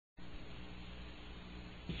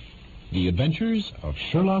The Adventures of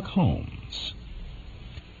Sherlock Holmes.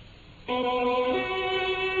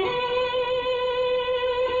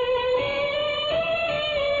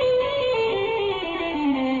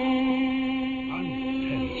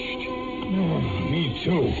 Me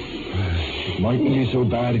too. It mightn't be so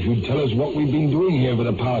bad if you'd tell us what we've been doing here for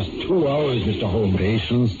the past 2 hours, Mr. Holmes.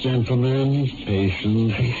 Patience, gentlemen,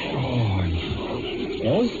 patience.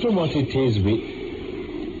 As to what it is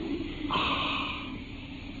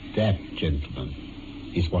that, gentlemen,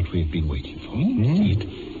 is what we've been waiting for. See it?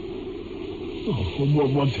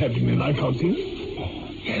 What's happening? I can't see it.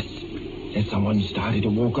 Yes. There's someone started to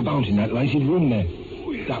walk about in that lighted room there.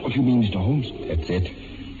 Is that what you mean, Mr. Holmes? That's it.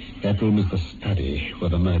 That room is the study where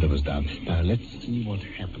the murder was done. Now, let's see what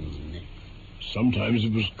happens next. Sometimes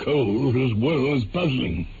it was cold as well as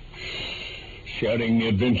puzzling. Sharing the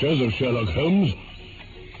adventures of Sherlock Holmes.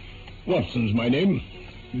 Watson's my name.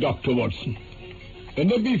 Dr. Watson. And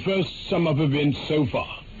let me first sum up events so far.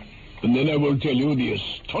 And then I will tell you the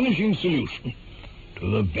astonishing solution to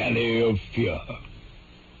the Valley of Fear.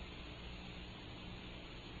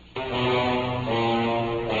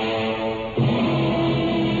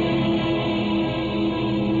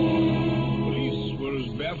 Police were as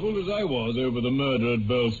baffled as I was over the murder at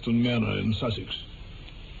Burleston Manor in Sussex.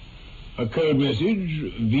 A code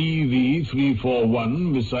message,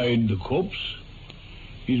 VV341, beside the corpse.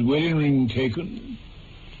 His wedding ring taken.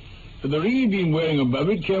 And the ring he'd been wearing above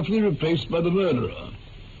it carefully replaced by the murderer.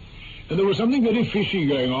 And there was something very fishy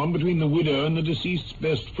going on between the widow and the deceased's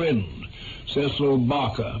best friend, Cecil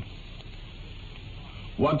Barker.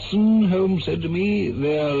 Watson, Holmes said to me,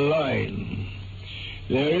 they're lying.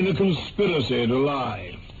 They're in a conspiracy to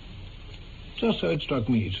lie. Just so it struck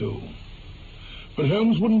me, too. But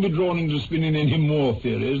Holmes wouldn't be drawn into spinning any more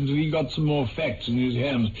theories until he got some more facts in his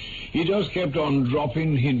hands. He just kept on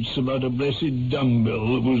dropping hints about a blessed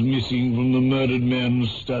dumbbell that was missing from the murdered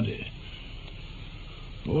man's study.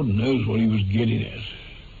 Lord knows what he was getting at.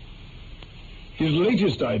 His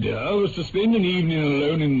latest idea was to spend an evening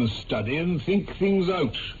alone in the study and think things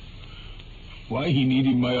out. Why he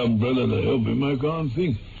needed my umbrella to help him, I can't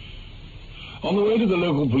think. On the way to the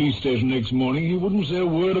local police station next morning, he wouldn't say a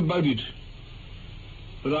word about it.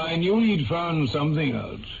 But I knew he'd found something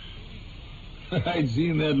out. I'd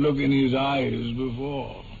seen that look in his eyes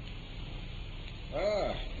before.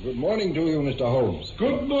 Good morning to you, Mr. Holmes.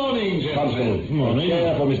 Good morning, gentlemen. Good morning.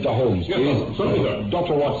 Chair for Mr. Holmes, please. Sorry,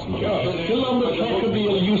 Dr. Watson. Still on the track of the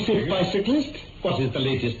elusive bicyclist? What is the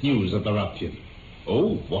latest news of the ruffian?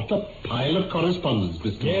 Oh, what a pile of correspondence,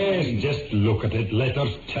 Mr. Yes, just look at it.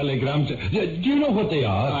 Letters, telegrams. Do you know what they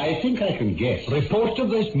are? I think I can guess. Reports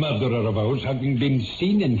of this murderer of ours having been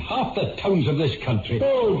seen in half the towns of this country.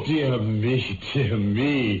 Oh, dear me, dear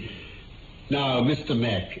me. Now, Mr.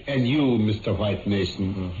 Mack, and you, Mr. White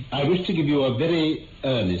Mason, I wish to give you a very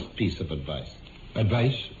earnest piece of advice.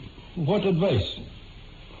 Advice? What advice?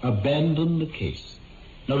 Abandon the case.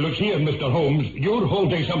 Now, look here, Mr. Holmes. You're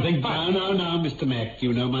holding something back. Now, Mr. Mack,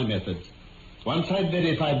 you know my methods. Once I've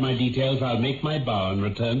verified my details, I'll make my bow and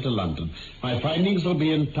return to London. My findings will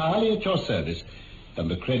be entirely at your service, and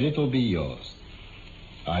the credit will be yours.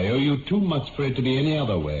 I owe you too much for it to be any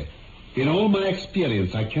other way. In all my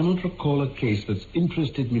experience, I cannot recall a case that's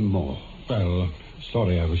interested me more. Well,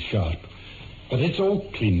 sorry I was sharp. But it's all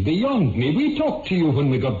clean beyond me. We talked to you when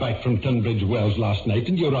we got back from Tunbridge Wells last night,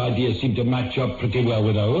 and your ideas seemed to match up pretty well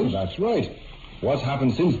with ours. That's right. What's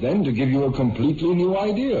happened since then to give you a completely new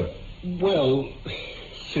idea? Well,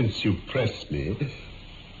 since you press me...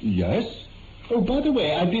 Yes? Oh, by the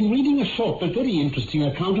way, I've been reading a short but very interesting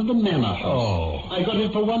account of the Manor House. Oh. I got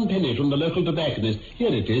it for 1 penny from the local tobacconist.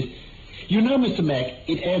 Here it is. You know, Mr. Mack,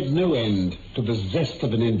 it adds no end to the zest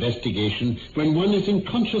of an investigation when one is in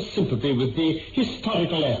conscious sympathy with the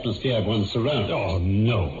historical atmosphere of one's surroundings. Oh,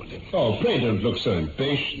 no. Oh, pray don't look so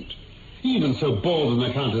impatient. Even so bald an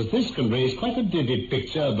account as this can raise quite a vivid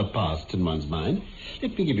picture of the past in one's mind.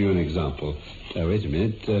 Let me give you an example. Now, wait a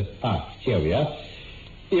minute. Here we are.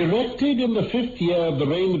 Erected in the 5th year of the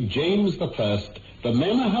reign of James I, the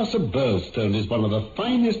Manor House of Burlstone is one of the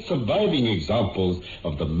finest surviving examples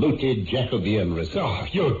of the moated Jacobean resistance. Oh,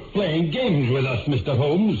 you're playing games with us, Mr.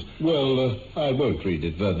 Holmes. Well, I won't read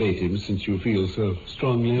it verbatim since you feel so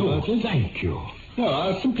strongly about it. Thank you. No,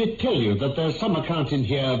 I'll simply tell you that there's some account in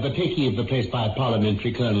here of the taking of the place by a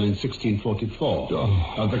parliamentary colonel in 1644,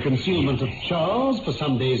 of the concealment of Charles for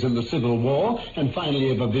some days in the Civil War, and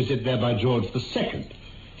finally of a visit there by George II.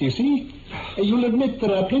 You see, you'll admit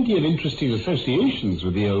there are plenty of interesting associations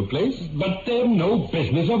with the old place. But they're no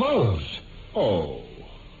business of ours. Oh,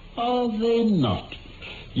 are they not?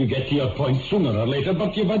 You get to your point sooner or later,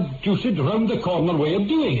 but you've a deuced round-the-corner way of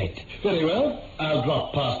doing it. Very well. I'll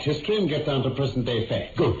drop past history and get down to present-day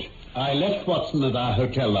facts. Good. I left Watson at our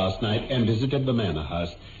hotel last night and visited the manor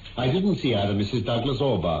house. I didn't see either Mrs. Douglas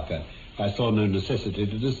or Barker. I saw no necessity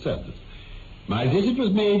to disturb them. My visit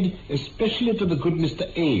was made especially to the good Mr.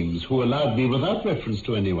 Ames, who allowed me, without reference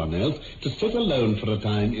to anyone else, to sit alone for a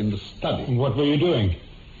time in the study. And what were you doing?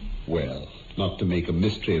 Well, not to make a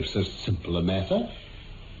mystery of so simple a matter,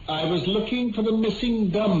 I was looking for the missing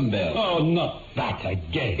dumbbell. Oh, not that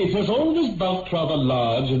again. It has always bulked rather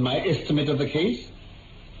large in my estimate of the case.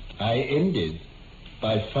 I ended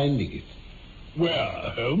by finding it.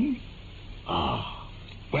 Where, Holmes?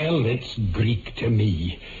 Well, it's Greek to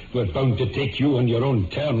me. We're bound to take you on your own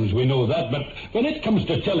terms, we know that, but when it comes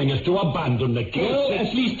to telling us to abandon the case... Well,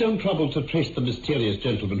 at least don't trouble to trace the mysterious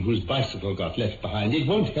gentleman whose bicycle got left behind. It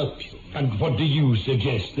won't help you. And what do you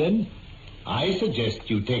suggest, then? I suggest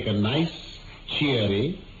you take a nice,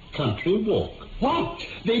 cheery country walk. What?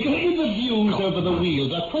 The views over the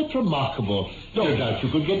Weald are quite remarkable. No doubt you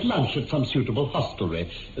could get lunch at some suitable hostelry,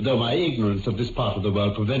 though my ignorance of this part of the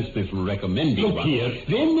world prevents me from recommending Look one. here.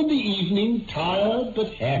 Then in the evening, tired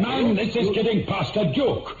but happy... Man, this is getting past a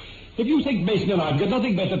joke. If you think Mason and I've got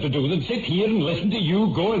nothing better to do than sit here and listen to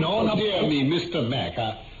you going on... Oh, dear me, Mr. Mac,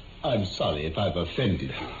 I'm sorry if I've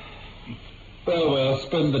offended you. Well,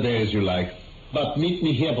 spend the day as you like. But meet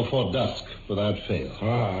me here before dusk, without fail.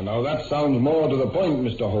 Now that sounds more to the point,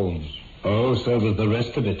 Mr. Holmes. Oh, so does the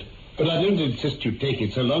rest of it. But I don't insist you take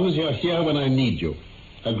it, so long as you're here when I need you.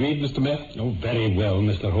 Agreed, Mr. Mac? Oh, very well,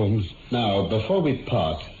 Mr. Holmes. Now, before we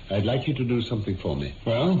part, I'd like you to do something for me.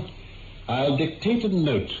 Well? I'll dictate a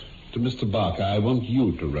note to Mr. Barker. I want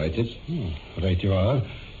you to write it. Right you are.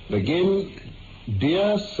 Begin,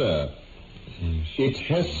 Dear Sir, it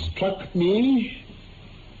has struck me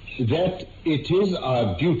that it is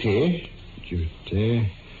our duty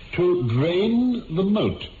to drain the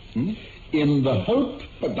moat in the hope...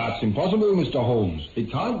 But that's impossible, Mr. Holmes.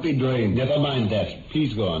 It can't be drained. Never mind that.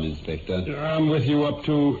 Please go on, Inspector. I'm with you up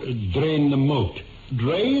to drain the moat.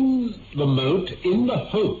 Drain the moat in the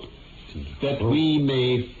hope that we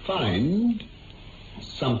may find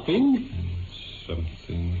something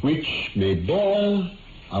which may bear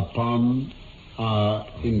upon our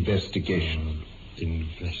investigation.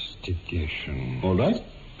 All right?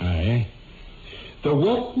 Aye. The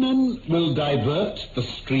workmen will divert the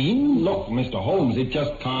stream. Look, Mr. Holmes, it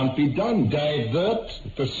just can't be done. Divert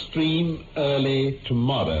the stream early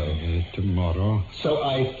tomorrow. Tomorrow? So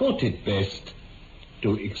I thought it best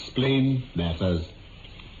to explain matters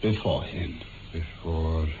beforehand.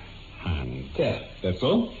 Beforehand. There, that's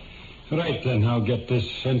all. Right, then, I'll get this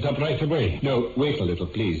sent up right away. No, wait a little,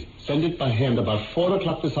 please. Send it by hand about 4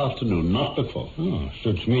 o'clock this afternoon, not before. Oh,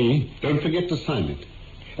 suits me. Don't forget to sign it.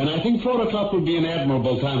 And I think 4 o'clock will be an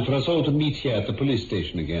admirable time for us all to meet here at the police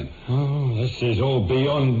station again. Oh, this is all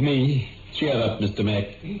beyond me. Cheer up, Mr.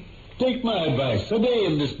 Mac. Take my advice. A day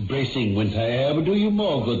in this bracing winter air will do you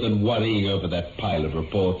more good than worrying over that pile of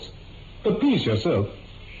reports. But please yourself.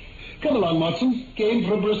 Come along, Watson. Game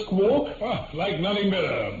for a brisk walk? Like nothing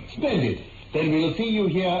better. Splendid. Then we'll see you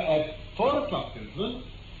here at 4 o'clock, gentlemen.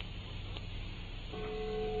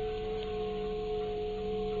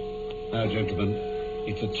 Now, gentlemen,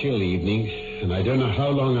 it's a chill evening, and I don't know how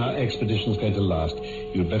long our expedition's going to last.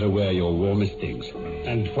 You'd better wear your warmest things.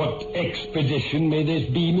 And what expedition may this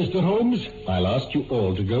be, Mr. Holmes? I'll ask you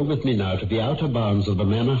all to go with me now to the outer bounds of the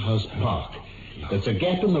Manor House Park. There's a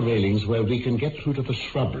gap in the railings where we can get through to the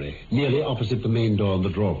shrubbery, nearly opposite the main door on the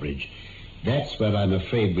drawbridge. That's where I'm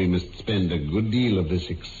afraid we must spend a good deal of this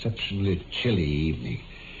exceptionally chilly evening.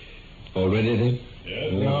 All ready, then?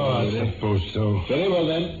 Yes. No, I suppose so. Very well,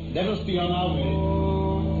 then. Let us be on our way.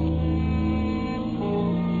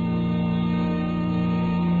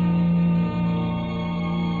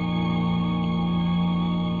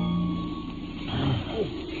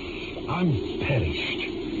 I'm perished.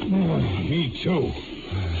 Me too.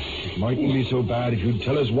 It mightn't be so bad if you'd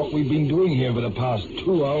tell us what we've been doing here for the past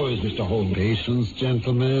 2 hours, Mr. Holmes. Patience,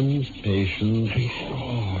 gentlemen. Patience.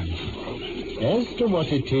 As to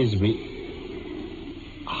what it is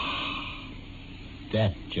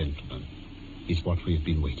that, gentlemen, is what we've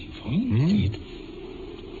been waiting for. See it?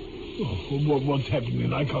 What's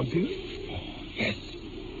happening? I can't see it. Yes.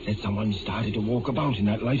 There's someone started to walk about in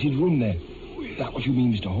that lighted room there. Is that what you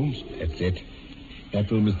mean, Mr. Holmes? That's it. That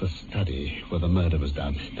room is the study where the murder was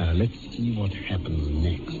done. Now, let's see what happens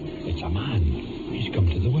next. It's a man. He's come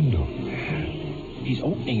to the window. He's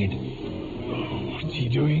opening it. Oh, what's he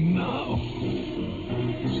doing now?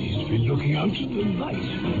 Seems to be looking out to the light.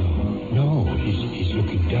 No, he's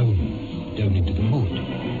looking down into the moat.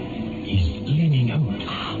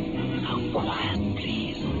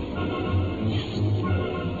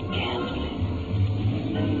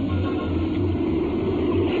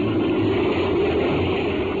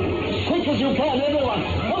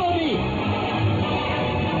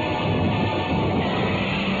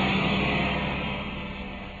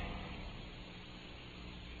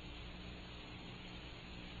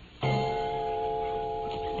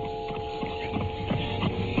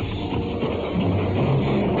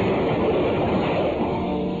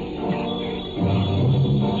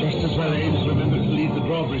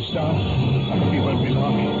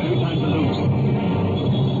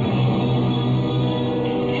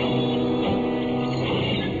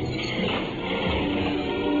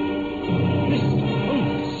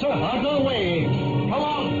 Out of the way. Come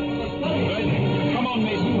on. Right. Come on,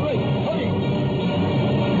 Mason. Hurry.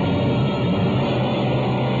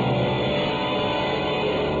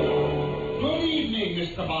 Good evening,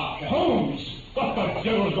 Mr. Barker. Holmes! What the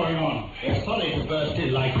devil's going on? We're sorry to burst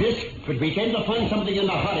in like this, but we came to find something in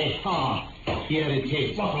a hurry. Here it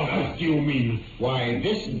is. What on earth do you mean? Why,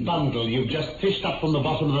 this bundle you've just fished up from the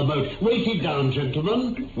bottom of the moat. Weight it down,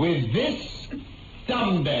 gentlemen, with this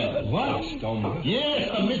dumbbell. What? Dumbbell? Yes,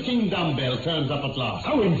 a missing dumbbell turns up at last.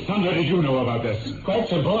 How in thunder did you know about this? Quite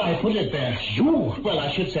simple. I put it there. You? Well, I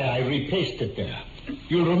should say I replaced it there.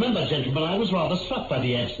 You'll remember, gentlemen, I was rather struck by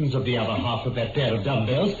the absence of the other half of that pair of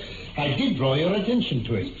dumbbells. I did draw your attention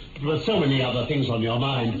to it. But with so many other things on your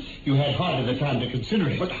mind, you had hardly the time to consider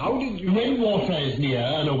it. But how did you... When water is near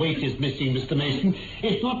and a weight is missing, Mr. Mason,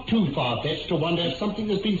 it's not too far-fetched to wonder if something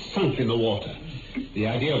has been sunk in the water. The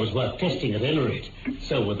idea was worth testing at any rate.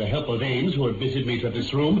 So, with the help of Ames, who admitted me to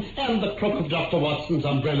this room, and the crook of Dr. Watson's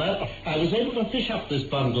umbrella, I was able to fish up this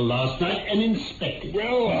bundle last night and inspect it.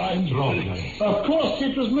 Well, I'm wrong. Of course,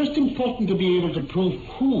 it was most important to be able to prove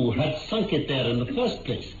who had sunk it there in the first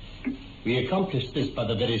place. We accomplished this by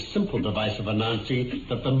the very simple device of announcing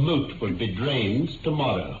that the moat would be drained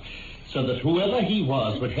tomorrow, so that whoever he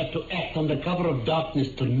was would have to act under cover of darkness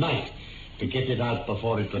tonight to get it out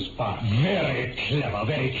before it was found. Very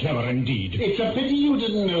clever indeed. It's a pity you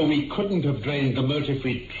didn't know we couldn't have drained the moat if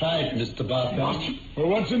we tried, Mr. Barker. What? Well,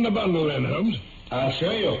 what's in the bundle then, Holmes? I'll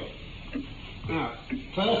show you. Now,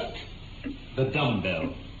 first, the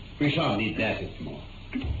dumbbell. We shan't need that anymore.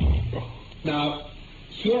 Now,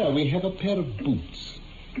 here we have a pair of boots.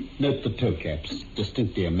 Note the toe caps,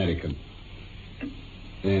 distinctly American.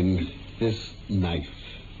 Then this knife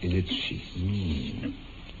in its sheath.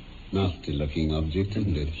 Nasty-looking object,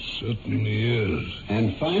 isn't it? Certainly is.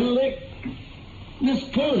 And finally, this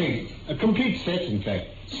clothing. A complete set, in fact.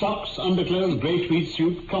 Socks, underclothes, grey tweed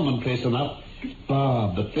suit, commonplace enough.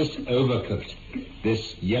 But this overcoat,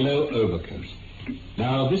 this yellow overcoat.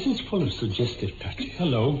 Now, this is full of suggestive touches.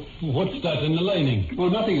 Hello. What's that in the lining? Well,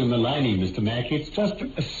 nothing in the lining, Mr. Mack. It's just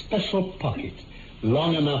a special pocket,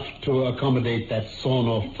 long enough to accommodate that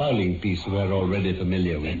sawn-off fowling piece we're already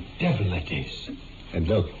familiar with. Devil it is. And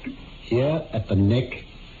look, here at the neck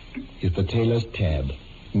is the tailor's tab.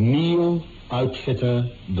 Neil Outfitter,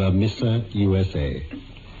 Vermissa, USA.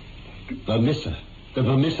 Vermissa. The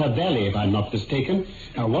Vermissa Valley, if I'm not mistaken.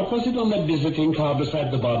 Now, what was it on that visiting card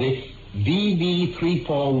beside the body?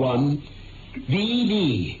 VV341.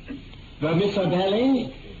 VV. Vermissa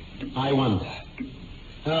Valley? I wonder.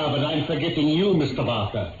 But I'm forgetting you, Mr.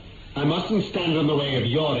 Barker. I mustn't stand in the way of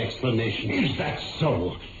your explanation. Is that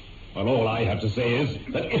so? Well, all I have to say is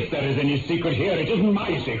that if there is any secret here, it isn't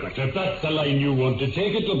my secret. If that's the line you want to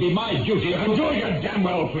take, it'll be my duty. I'm doing it damn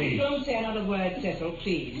well, please. Don't say another word, Cecil,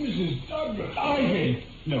 please. Mrs. Douglas. Ivy.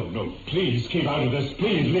 No, please, keep out of this.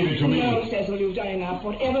 Please, leave it to me. No, Cecil, you've done enough.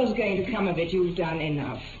 Whatever's going to come of it, you've done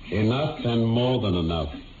enough. Enough and more than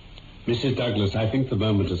enough. Mrs. Douglas, I think the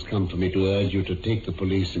moment has come for me to urge you to take the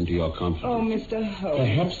police into your confidence. Oh, Mr. Holmes.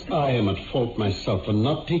 Perhaps I am at fault myself for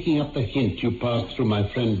not taking up the hint you passed through my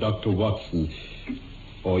friend Dr. Watson.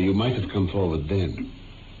 Or you might have come forward then.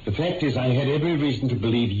 The fact is, I had every reason to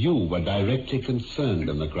believe you were directly concerned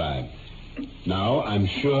in the crime. Now, I'm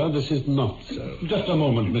sure this is not so. Just a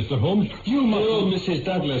moment, Mr. Holmes. You must... Oh, Mrs.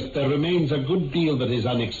 Douglas, there remains a good deal that is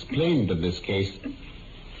unexplained in this case.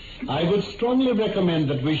 I would strongly recommend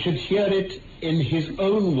that we should hear it in his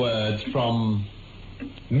own words from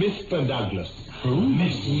Mr. Douglas.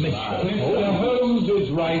 Mr. Holmes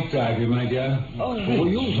is right, Ivy, my dear. Oh,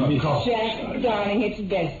 Jack, darling, it's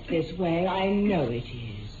best this way. I know it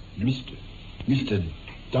is. Mr.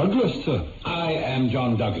 Douglas, sir. I am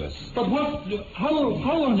John Douglas. But what?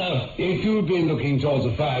 How on earth? If you'd been looking towards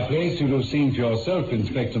the fireplace, you'd have seen for yourself,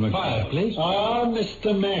 Inspector McFarlane. Fireplace?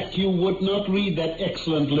 Mr. Mack, you would not read that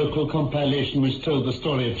excellent local compilation which told the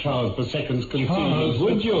story of Charles II's concealment,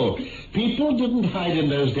 would you? People didn't hide in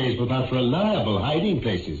those days without reliable hiding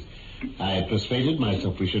places. I had persuaded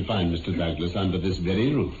myself we should find Mr. Douglas under this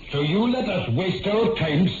very roof. So you let us waste our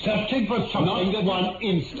time searching for something Not one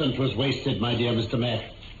instant was wasted, my dear Mr. Mack.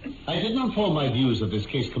 I did not form my views of this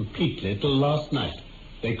case completely till last night.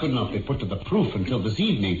 They could not be put to the proof until this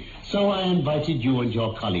evening, so I invited you and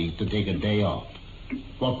your colleague to take a day off.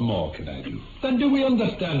 What more can I do? Then do we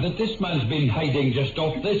understand that this man's been hiding just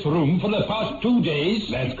off this room for the past 2 days?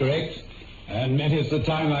 That's correct. And many is the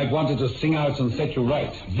time I've wanted to sing out and set you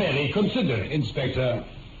right. Very considerate. Inspector,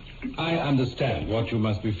 I understand what you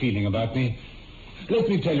must be feeling about me. Let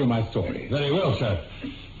me tell you my story. Very well, sir.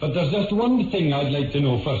 But there's just one thing I'd like to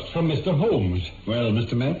know first from Mr. Holmes. Well,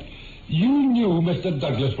 Mr. Mack? You knew Mr.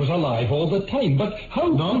 Douglas was alive all the time, but how...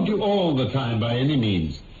 Not all the time, by any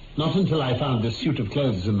means. Not until I found this suit of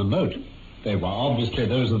clothes in the moat. They were obviously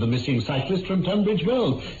those of the missing cyclist from Tunbridge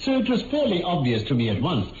Wells, so it was fairly obvious to me at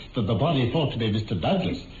once that the body thought to be Mr.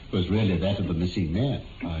 Douglas was really that of the missing mare.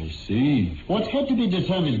 I see. What had to be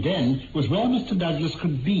determined then was where Mr. Douglas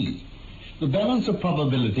could be. The balance of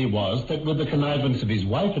probability was that with the connivance of his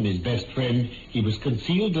wife and his best friend, he was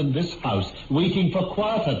concealed in this house, waiting for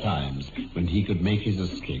quieter times when he could make his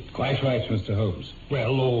escape. Quite right, Mr. Holmes.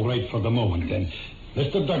 Well, all right for the moment, then.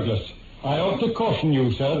 Mr. Douglas, I ought to caution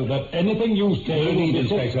you, sir, that anything you say... No need,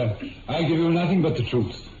 Inspector. I'll give you nothing but the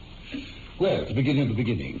truth. Well, to begin at the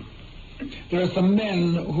beginning. There are some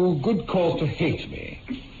men who good cause to hate me.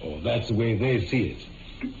 Or that's the way they see it.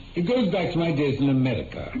 It goes back to my days in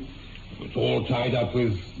America. It was all tied up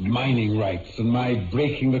with mining rights and my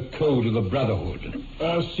breaking the code of the Brotherhood.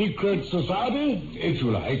 A secret society? If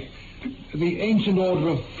you like. The Ancient Order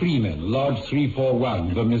of Freemen, Lodge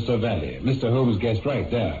 341, Vermissa Valley. Mr. Holmes guessed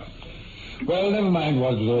right there. Well, never mind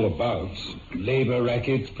what it was all about. Labor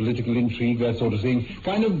rackets, political intrigue, that sort of thing.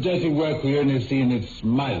 Kind of dirty work we only see in its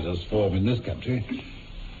mildest form in this country.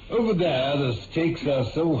 Over there, the stakes are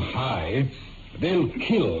so high, they'll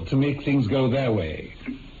kill to make things go their way.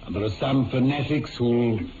 And there are some fanatics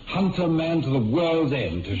who'll hunt a man to the world's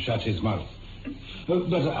end to shut his mouth.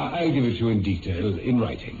 But I'll give it to you in detail, in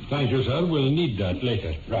writing. Thank you, sir. We'll need that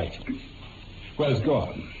later. Right. Well, it's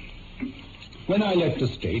gone. When I left the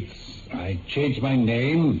States, I changed my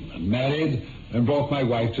name and married and brought my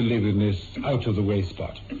wife to live in this out-of-the-way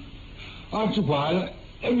spot. After a while,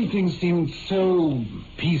 everything seemed so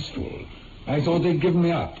peaceful. I thought they'd given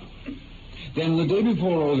me up. Then the day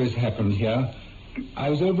before all this happened here, I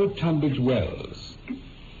was over at Tunbridge Wells.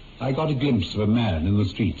 I got a glimpse of a man in the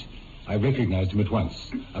street. I recognized him at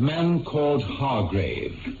once. A man called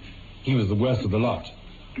Hargrave. He was the worst of the lot.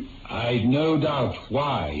 I'd no doubt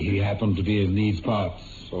why he happened to be in these parts.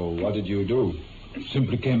 So what did you do?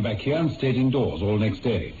 Simply came back here and stayed indoors all next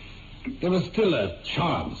day. There was still a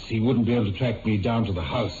chance he wouldn't be able to track me down to the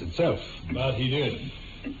house itself. But he did.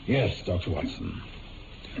 Yes, Dr. Watson.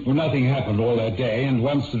 Well, nothing happened all that day, and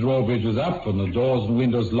once the drawbridge was up and the doors and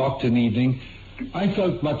windows locked in the evening, I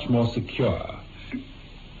felt much more secure.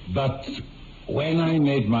 But when I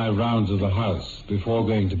made my rounds of the house before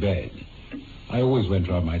going to bed, I always went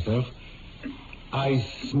round myself, I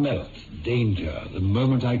smelt danger the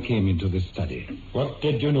moment I came into this study. What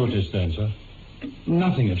did you notice then, sir?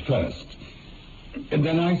 Nothing at first. And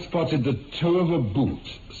then I spotted the toe of a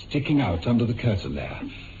boot sticking out under the curtain there.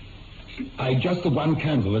 I had just the one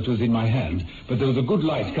candle that was in my hand, but there was a good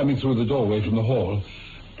light coming through the doorway from the hall.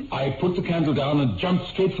 I put the candle down and jumped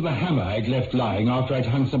straight for the hammer I'd left lying after I'd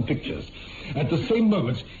hung some pictures. At the same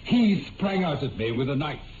moment, he sprang out at me with a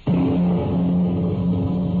knife.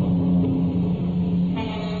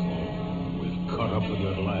 We've caught up with you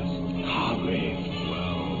at last. Hargrave.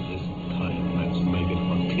 Well, this time, let's make it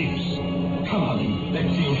for peace. Come on,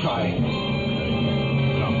 let's see you try.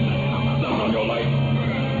 Drop the hammer. Down on your life.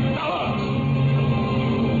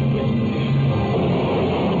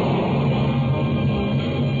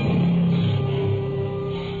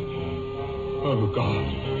 Oh, God.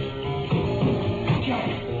 Jack,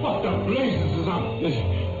 what the blazes is up?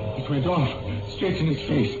 It went off, straight in his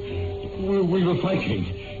face. We were fighting.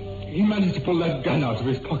 He managed to pull that gun out of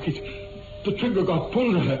his pocket. The trigger got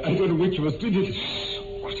pulled. I don't know which of us did it.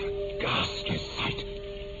 What a ghastly sight.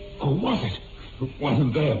 Who was it? One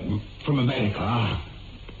of them, from America.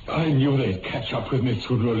 I knew they'd catch up with me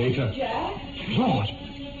sooner or later. Jack? Lord,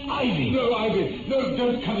 Ivy. No, Ivy. No,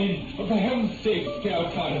 don't come in. For heaven's sake, stay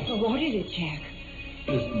outside. Oh, what is it, Jack?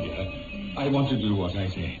 Listen, dear. I want to do what I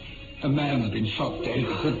say. A man's been shot dead.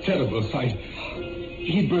 It's a terrible sight.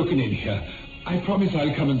 He'd broken in here. I promise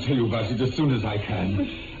I'll come and tell you about it as soon as I can.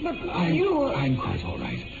 But I'm quite all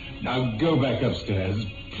right. Now go back upstairs,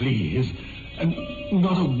 please. And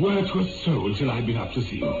not a word to a soul till I've been up to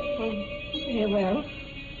see you. Oh, very well.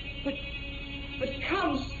 But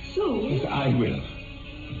come soon. Yes, I will.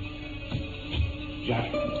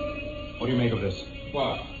 Jack, what do you make of this?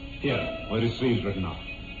 What? Here, where his sleeve's written up.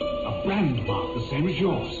 A brand mark, the same as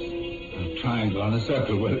yours. A triangle on a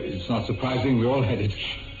circle. Well, it's not surprising. We all had it.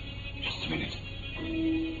 Just a minute.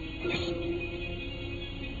 Listen.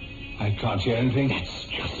 I can't hear anything. That's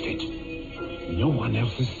just it. No one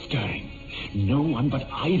else is stirring. No one but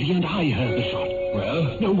Ivy and I heard the shot.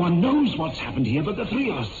 Well? No one knows what's happened here but the three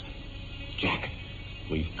of us. Jack,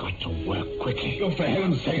 we've got to work quickly. Oh, for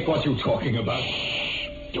heaven's sake, what are you talking about? Shh.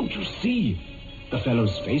 Don't you see? The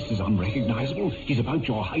fellow's face is unrecognizable. He's about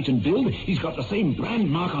your height and build. He's got the same brand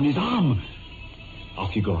mark on his arm.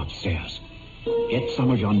 Off you go upstairs. Get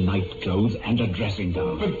some of your night clothes and a dressing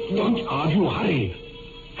gown. But don't argue, hurry.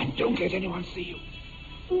 And don't let anyone see you.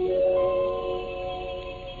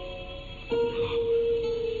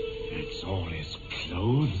 That's all his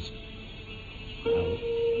clothes. Well,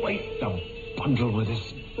 weight the bundle with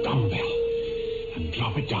this dumbbell and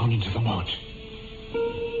drop it down into the moat.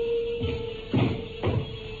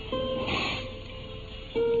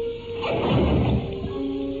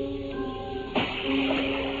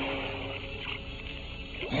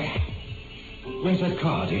 Where's that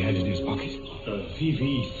card he had in his pocket?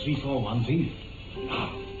 Fear-Pt3 thing.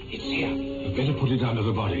 Ah, it's here. We'd better put it under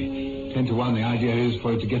the body. 10 to 1, the idea is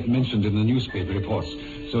for it to get mentioned in the newspaper reports,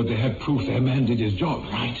 so they have proof their man did his job.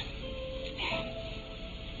 Right.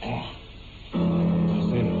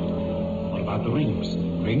 Then, what about the rings?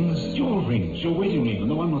 Rings? Your rings, your wedding ring and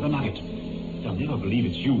the one with the nugget. They'll never believe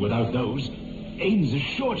it's you without those. Ames is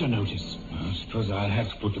sure to notice. I suppose I'll have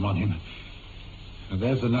to put them on him. And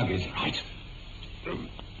there's the nugget. Right.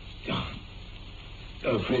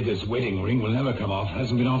 I'm afraid this wedding ring will never come off.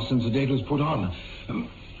 Hasn't been off since the date was put on.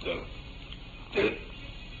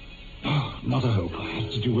 Not a hope. I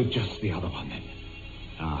have to do with just the other one, then.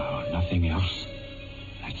 Oh, nothing else.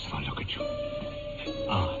 Let's have a look at you.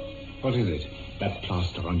 Ah, What is it? that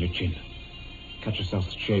plaster on your chin. Cut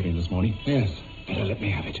yourself shaving this morning? Yes. Better let me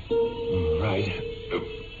have it. Right.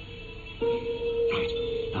 Right.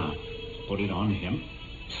 Now, put it on him.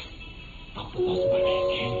 Not that there's much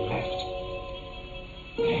skin left.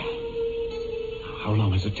 There. How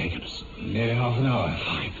long has it taken us? Nearly half an hour.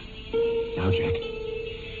 Fine. Now, Jack,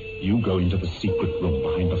 you go into the secret room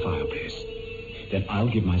behind the fireplace. Then I'll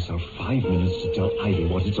give myself 5 minutes to tell Ivy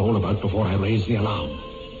what it's all about before I raise the alarm.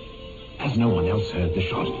 As no one else heard the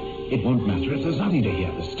shot, it won't matter if there's nothing to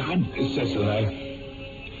hear this time. Cecil,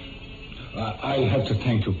 I'll have to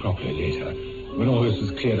thank you properly later, when all this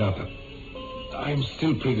is cleared up. I'm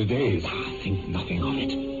still pretty dazed. Think nothing of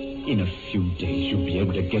it. In a few days, you'll be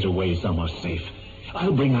able to get away somewhere safe.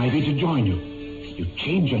 I'll bring Ivy to join you. You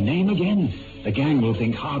change your name again, the gang will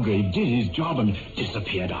think Hargrave did his job and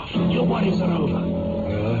disappeared after. Your worries are over.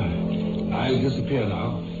 Well, I'll disappear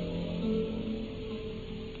now.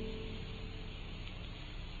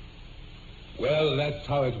 Well, that's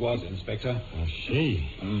how it was, Inspector. I see.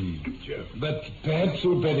 But perhaps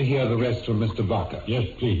you'd better hear the rest from Mr. Barker. Yes,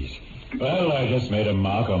 please. Well, I just made a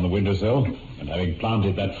mark on the windowsill, and having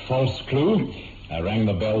planted that false clue, I rang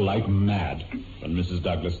the bell like mad when Mrs.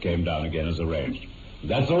 Douglas came down again as arranged.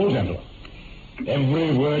 That's all, gentlemen.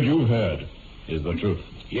 Every word you've heard is the truth.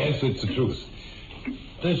 Yes, it's the truth.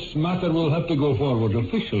 This matter will have to go forward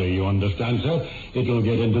officially, you understand, sir. It'll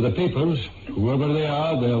get into the papers. Whoever they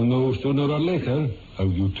are, they'll know sooner or later how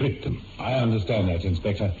you tricked them. I understand that,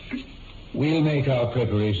 Inspector. We'll make our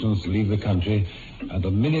preparations to leave the country, and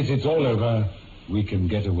the minute it's all over, we can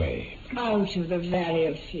get away. Out of the Valley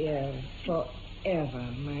of Fear forever,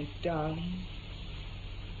 my darling.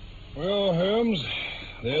 Well, Holmes,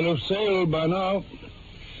 they'll have sailed by now.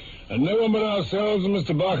 And no one but ourselves and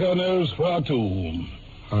Mr. Barker knows where to.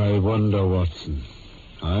 I wonder, Watson.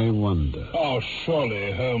 I wonder. Oh,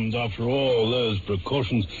 surely, Holmes, after all those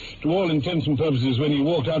precautions, to all intents and purposes, when he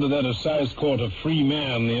walked out of that assize court a free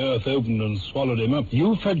man, the earth opened and swallowed him up.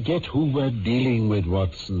 You forget who we're dealing with,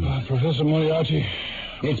 Watson. Professor Moriarty.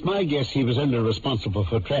 It's my guess he was only responsible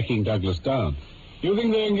for tracking Douglas down. You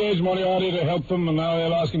think they engaged Moriarty to help them, and now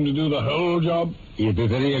they'll ask him to do the whole job? He'll be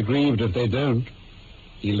very aggrieved if they don't.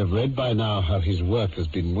 He'll have read by now how his work has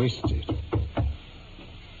been wasted.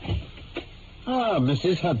 Ah,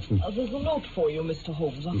 Mrs. Hudson. There's a note for you, Mr.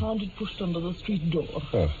 Holmes. I found it pushed under the street door.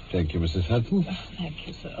 Oh, thank you, Mrs. Hudson. Thank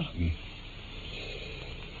you, sir.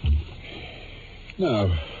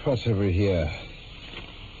 Now, what's over here?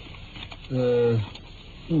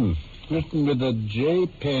 Written with a J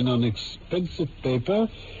pen on expensive paper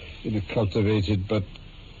in a cultivated but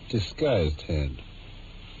disguised hand.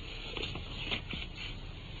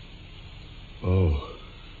 Oh.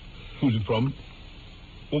 Who's it from?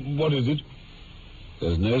 What is it?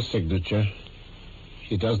 There's no signature.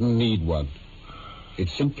 He doesn't need one. It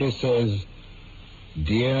simply says,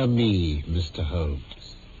 "Dear me, Mr.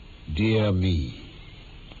 Holmes. Dear me."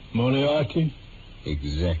 Moriarty?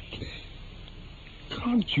 Exactly.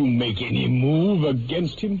 Can't you make any move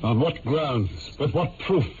against him? On what grounds? With what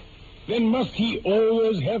proof? Then must he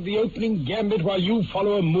always have the opening gambit while you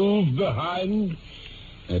follow a move behind?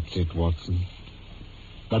 That's it, Watson.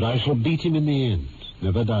 But I shall beat him in the end.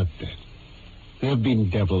 Never doubt that. There have been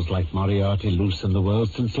devils like Moriarty loose in the world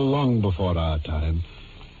since long before our time.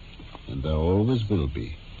 And there always will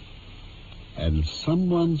be. And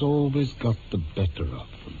someone's always got the better of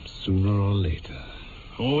them, sooner or later.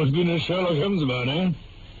 Always been a Sherlock Holmes man, eh?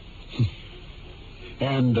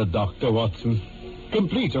 And Dr. Watson.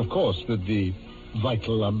 Complete, of course, with the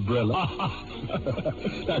vital umbrella.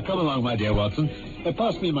 Now, come along, my dear Watson.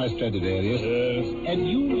 Pass me my Stradivarius. Yes. And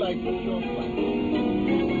you like your flight.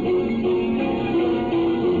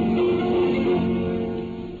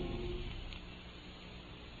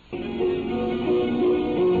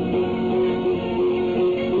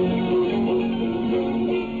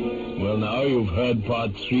 Well, now you've heard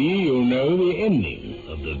part 3, you'll know the ending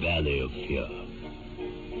of the Valley of Fear.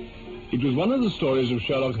 It was one of the stories of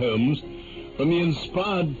Sherlock Holmes from the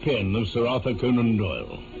inspired pen of Sir Arthur Conan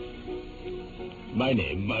Doyle. My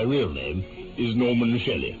name, my real name, is Norman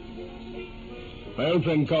Shelley. My old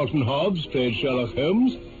friend Carlton Hobbs played Sherlock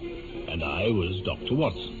Holmes, and I was Dr.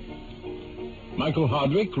 Watson. Michael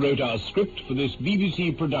Hardwick wrote our script for this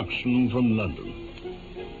BBC production from London.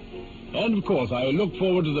 And, of course, I look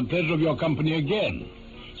forward to the pleasure of your company again,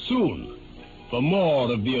 soon, for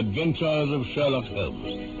more of the adventures of Sherlock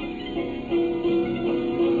Holmes.